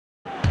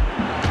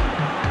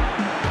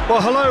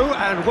Well, hello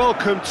and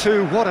welcome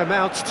to what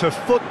amounts to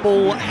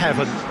football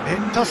heaven.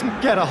 It doesn't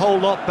get a whole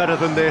lot better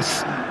than this.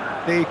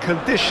 The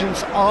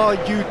conditions are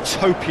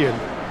utopian.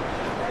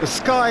 The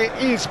sky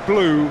is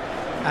blue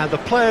and the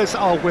players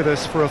are with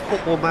us for a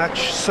football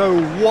match so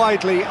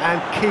widely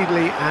and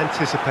keenly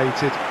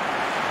anticipated.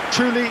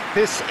 Truly,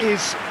 this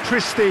is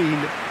pristine,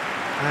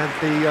 and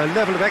the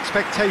level of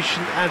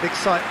expectation and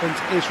excitement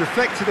is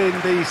reflected in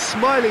the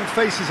smiling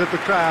faces of the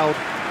crowd.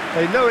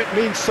 They know it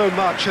means so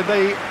much, and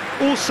they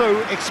also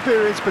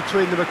experience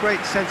between them a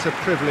great sense of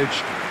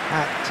privilege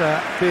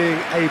at being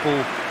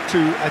able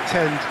to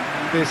attend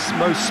this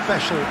most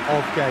special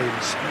of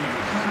games.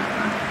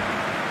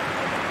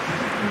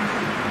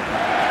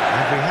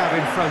 And we have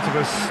in front of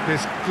us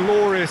this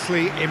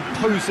gloriously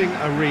imposing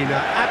arena,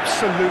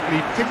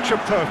 absolutely picture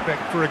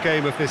perfect for a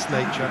game of this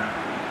nature.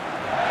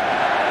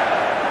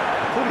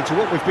 According to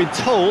what we've been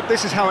told,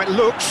 this is how it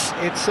looks.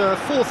 It's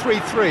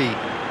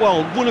 4-3-3.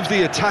 Well, one of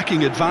the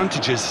attacking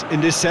advantages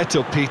in this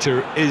setup,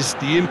 Peter, is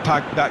the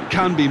impact that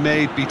can be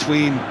made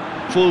between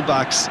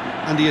fullbacks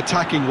and the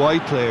attacking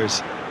wide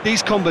players.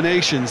 These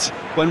combinations,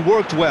 when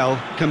worked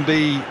well, can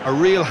be a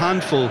real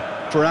handful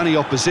for any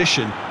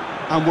opposition,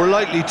 and we're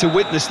likely to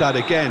witness that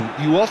again.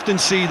 You often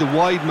see the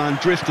wide man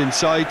drift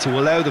inside to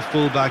allow the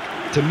fullback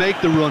to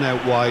make the run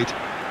out wide,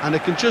 and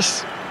it can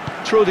just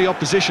throw the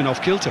opposition off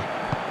kilter.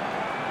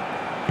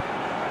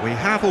 We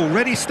have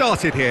already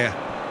started here.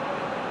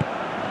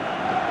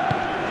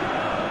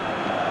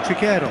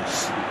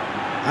 Tsygankov,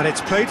 and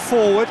it's played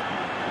forward,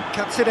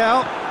 cuts it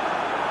out.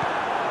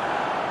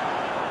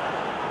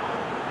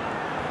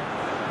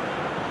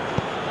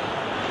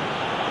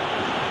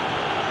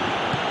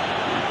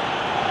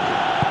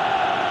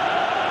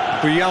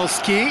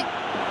 Villareal,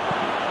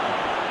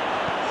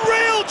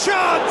 real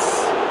chance!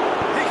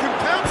 He can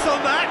pounce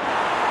on that.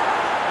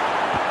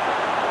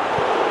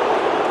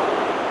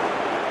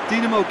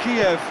 Dynamo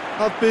Kyiv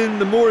have been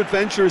the more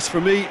adventurous for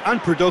me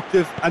and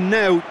productive, and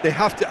now they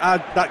have to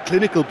add that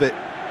clinical bit.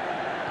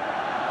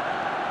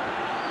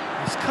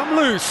 He's come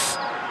loose.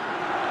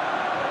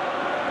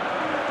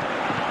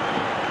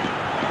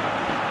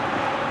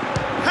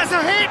 Has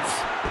a hit!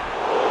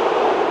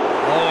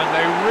 Oh, and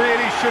they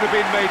really should have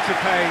been made to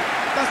pay.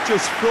 That's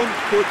just front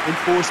foot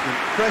enforcement.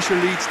 Pressure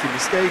leads to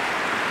mistake,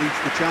 leads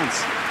to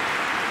chance.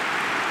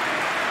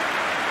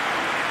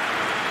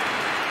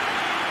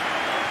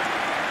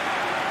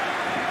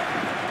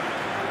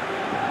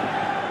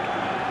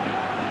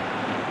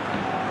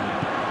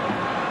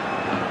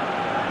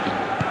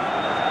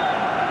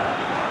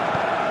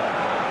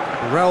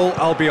 Raul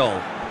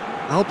Albiol.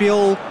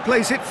 Albiol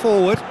plays it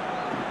forward.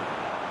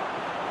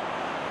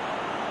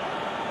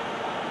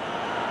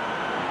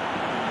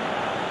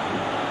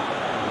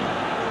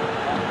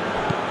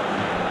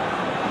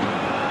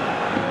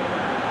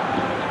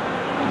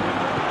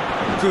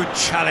 Good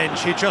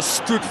challenge, he just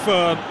stood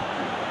firm.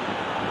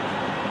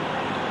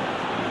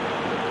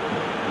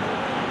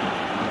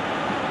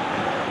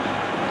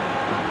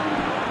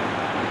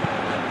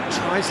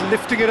 Tries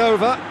lifting it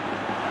over.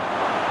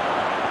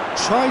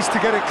 Tries to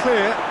get it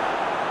clear.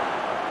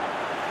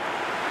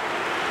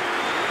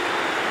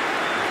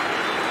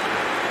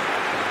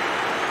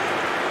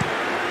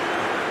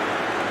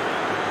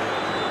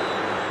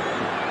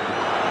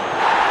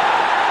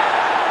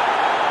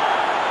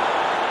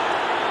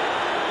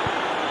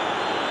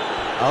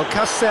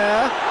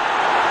 Alcácer.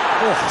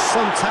 Oh,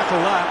 some tackle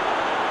that.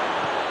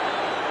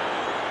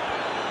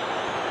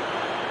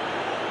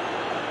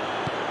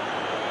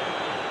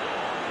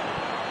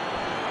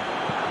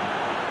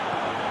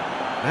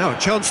 Now a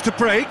chance to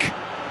break.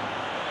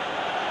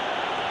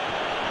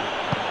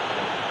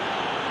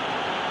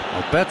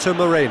 Alberto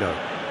Moreno.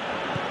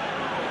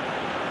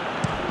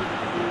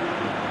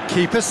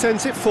 Keeper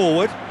sends it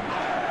forward.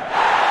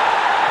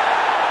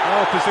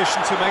 Well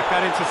positioned to make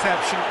that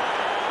interception.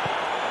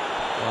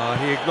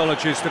 He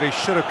acknowledges that he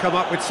should have come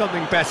up with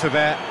something better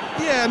there.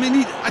 Yeah, I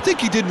mean, I think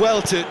he did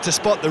well to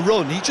spot the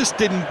run. He just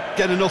didn't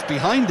get enough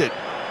behind it.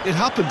 It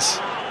happens.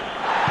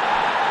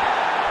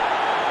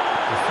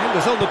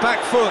 Defender's on the back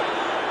foot.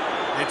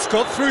 It's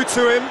got through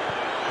to him.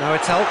 Now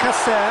it's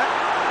Alcácer.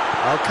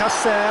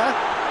 Alcácer.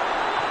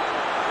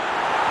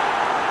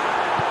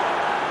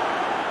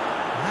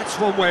 That's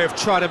one way of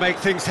trying to make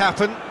things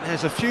happen.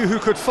 There's a few who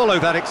could follow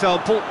that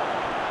example.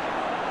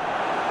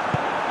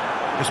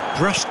 Just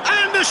brushed,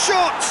 and the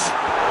shot!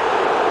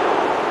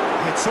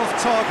 It's off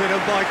target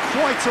and by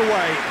quite a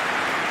way.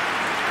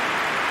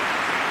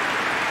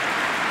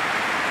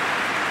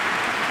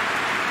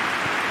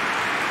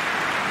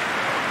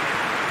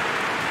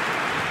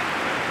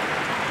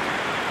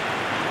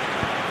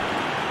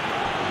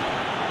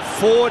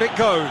 Forward it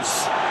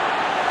goes.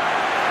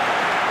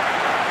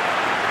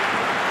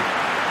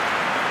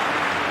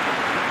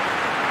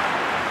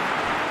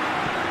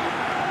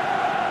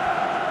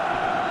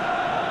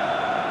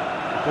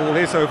 Ball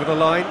is over the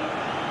line.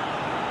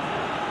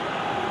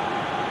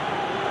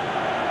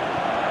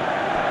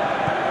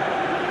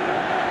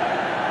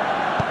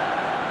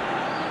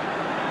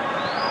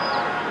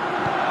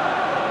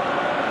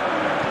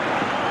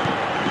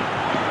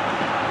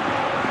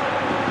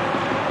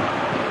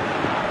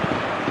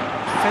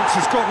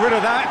 defence has got rid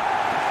of that.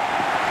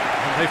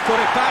 And they've got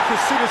it back as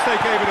soon as they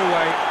gave it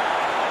away.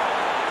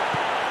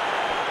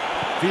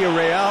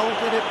 Villareal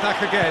get it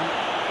back again.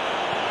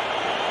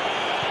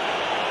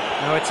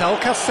 Now it's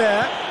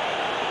Alcácer.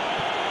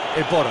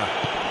 Iborra.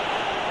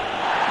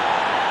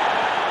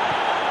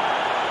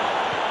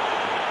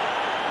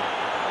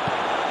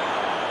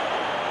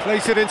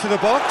 Place it into the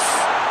box.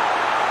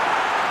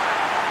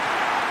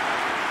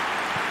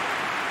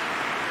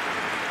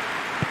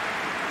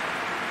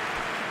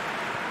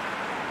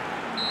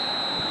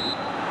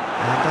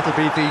 And that'll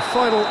be the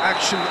final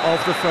action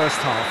of the first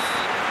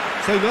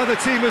half. So neither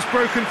team has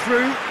broken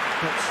through,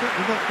 but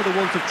certainly not for the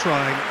want of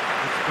trying.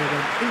 It's been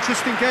an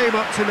interesting game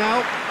up to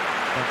now,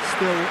 but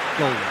still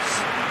goals.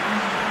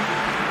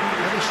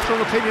 Any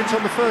strong opinions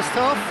on the first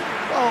half?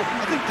 Well,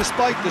 I think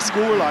despite the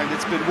scoreline,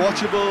 it's been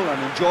watchable and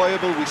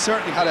enjoyable. We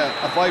certainly had a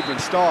vibrant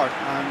start,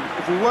 and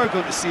if we were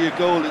going to see a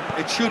goal,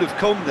 it should have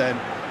come then.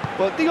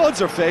 But the odds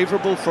are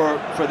favourable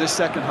for this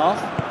second half.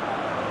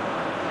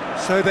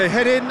 So they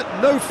head in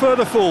no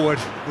further forward.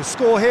 The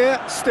score here,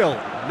 still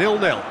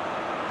 0-0.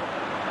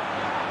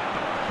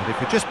 And if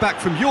you're just back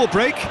from your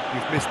break,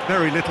 you've missed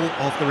very little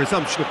of the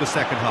resumption of the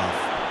second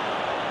half.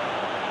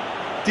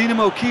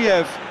 Dynamo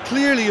Kyiv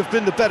clearly have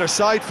been the better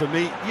side for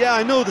me. Yeah,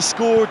 I know the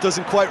score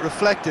doesn't quite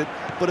reflect it,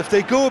 but if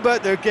they go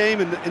about their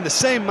game in the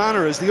same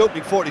manner as the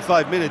opening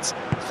 45 minutes,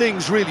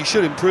 things really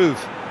should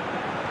improve.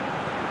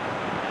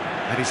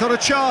 And he's on a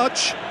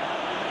charge.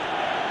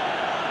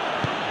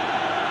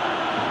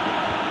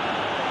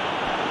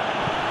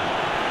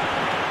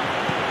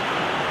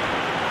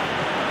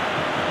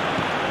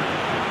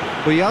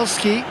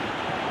 Boyalski.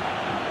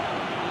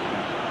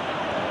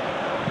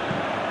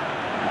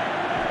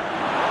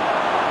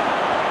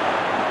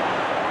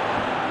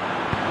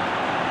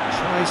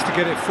 Tries to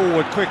get it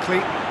forward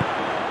quickly.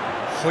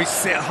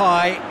 Hoists it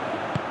high.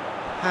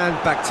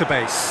 And back to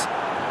base.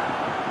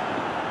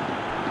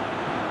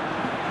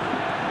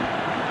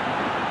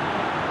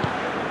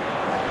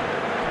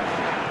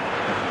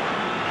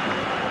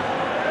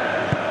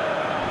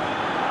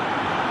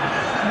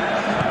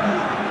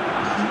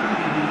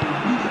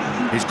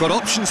 He's got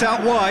options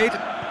out wide.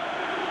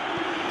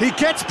 He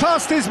gets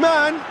past his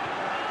man.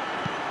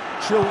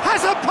 Trill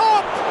has a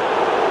pop!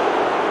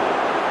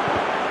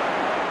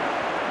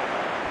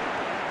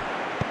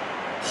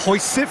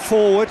 Hoists it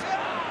forward.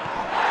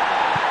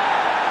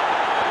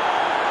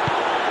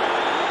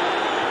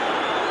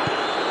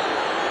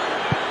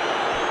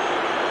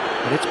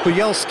 And it's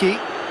Boyalski.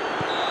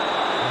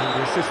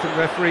 And the assistant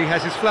referee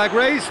has his flag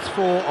raised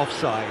for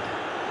offside.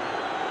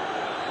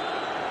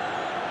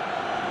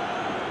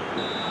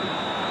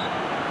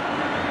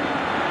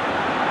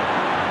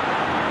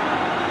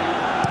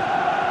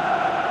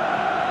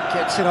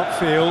 Gets it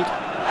upfield.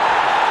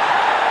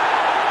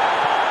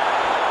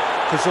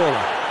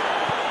 Cazorla.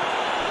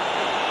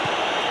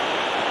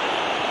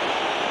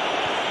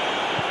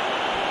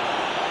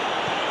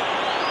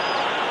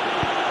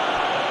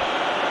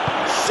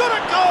 Shot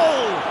at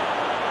goal!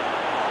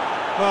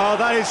 Well,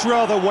 that is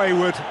rather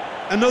wayward.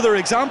 Another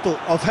example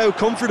of how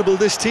comfortable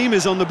this team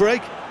is on the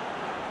break.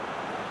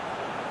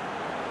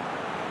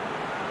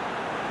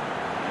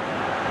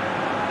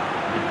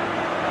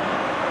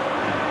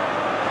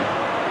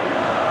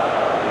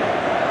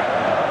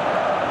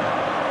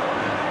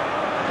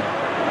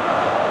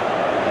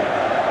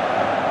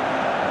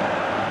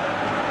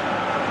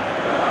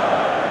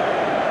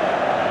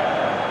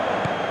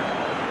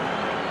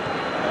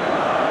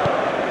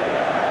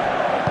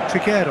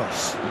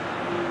 Trigueros.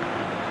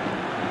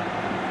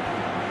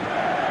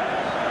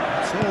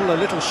 It's all a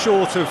little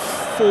short of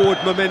forward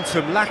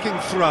momentum, lacking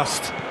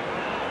thrust.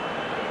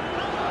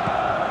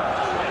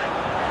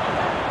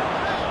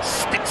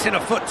 Sticks in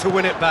a foot to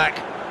win it back.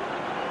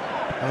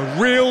 A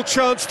real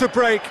chance to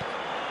break.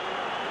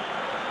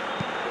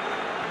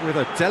 With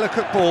a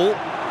delicate ball.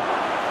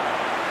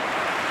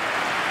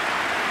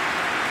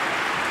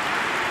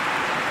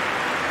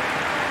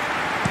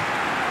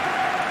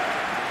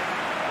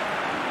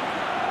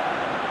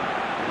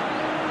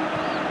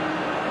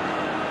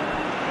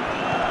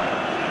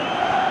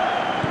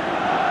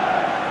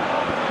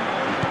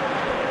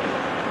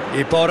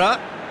 Iborra.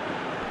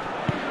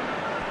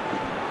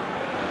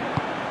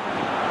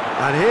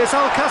 And here's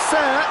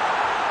Alcácer.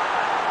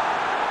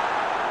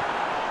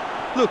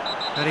 Look,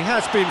 and he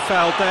has been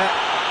fouled there.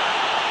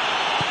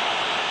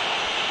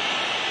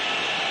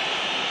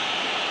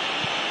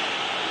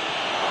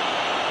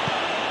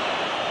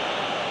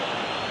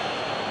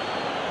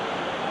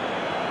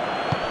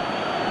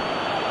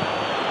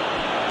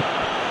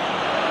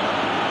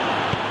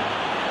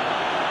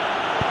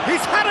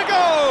 He's had a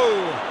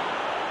go!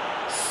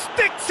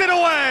 Sticks it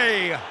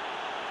away!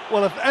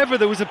 Well, if ever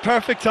there was a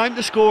perfect time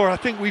to score, I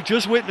think we've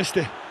just witnessed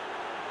it.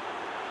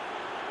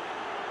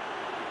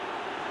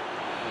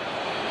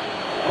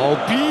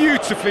 Oh,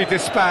 beautifully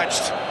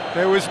dispatched.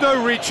 There was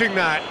no reaching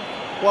that.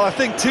 Well, I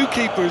think two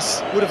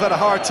keepers would have had a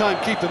hard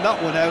time keeping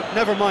that one out,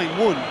 never mind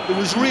one. There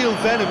was real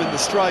venom in the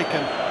strike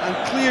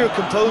and clear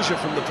composure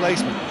from the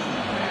placement.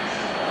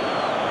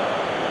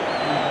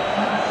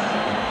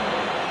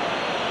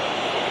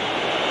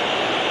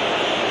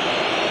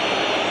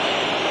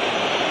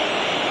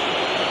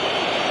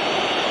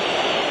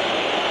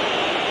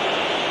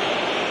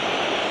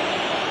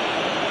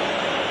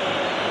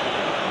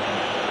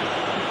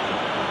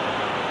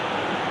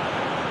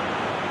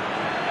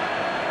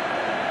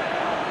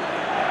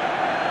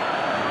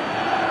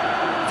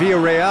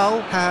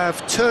 Villareal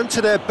have turned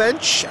to their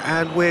bench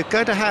and we're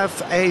going to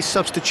have a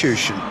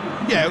substitution.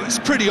 Yeah, it was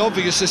pretty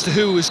obvious as to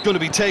who was going to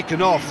be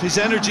taken off. His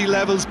energy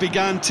levels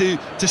began to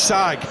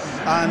sag,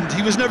 and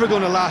he was never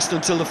going to last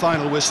until the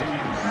final whistle.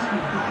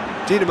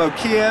 Dynamo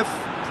Kyiv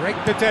break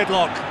the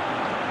deadlock.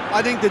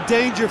 I think the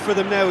danger for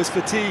them now is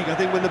fatigue. I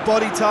think when the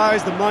body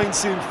tires, the mind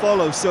soon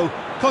follows, so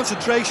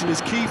concentration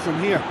is key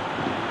from here.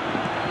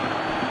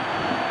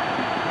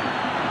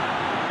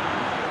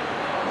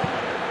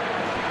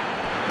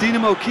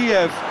 Dynamo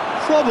Kyiv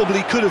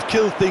probably could have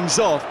killed things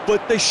off,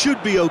 but they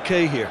should be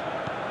okay here.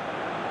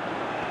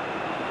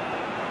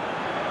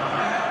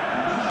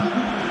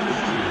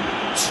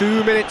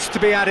 Two minutes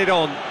to be added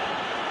on.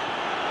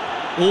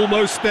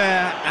 Almost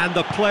there, and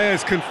the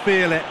players can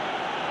feel it.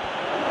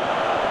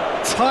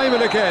 Time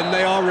and again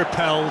they are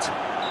repelled.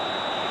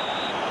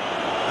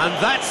 And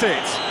that's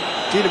it.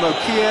 Dynamo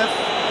Kyiv.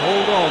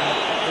 Hold on.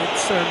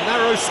 It's a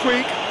narrow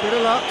squeak, bit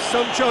of luck,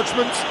 some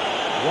judgment.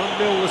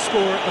 1-0 the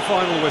score at the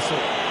final whistle.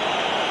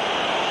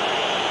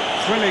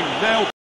 Thrilling now.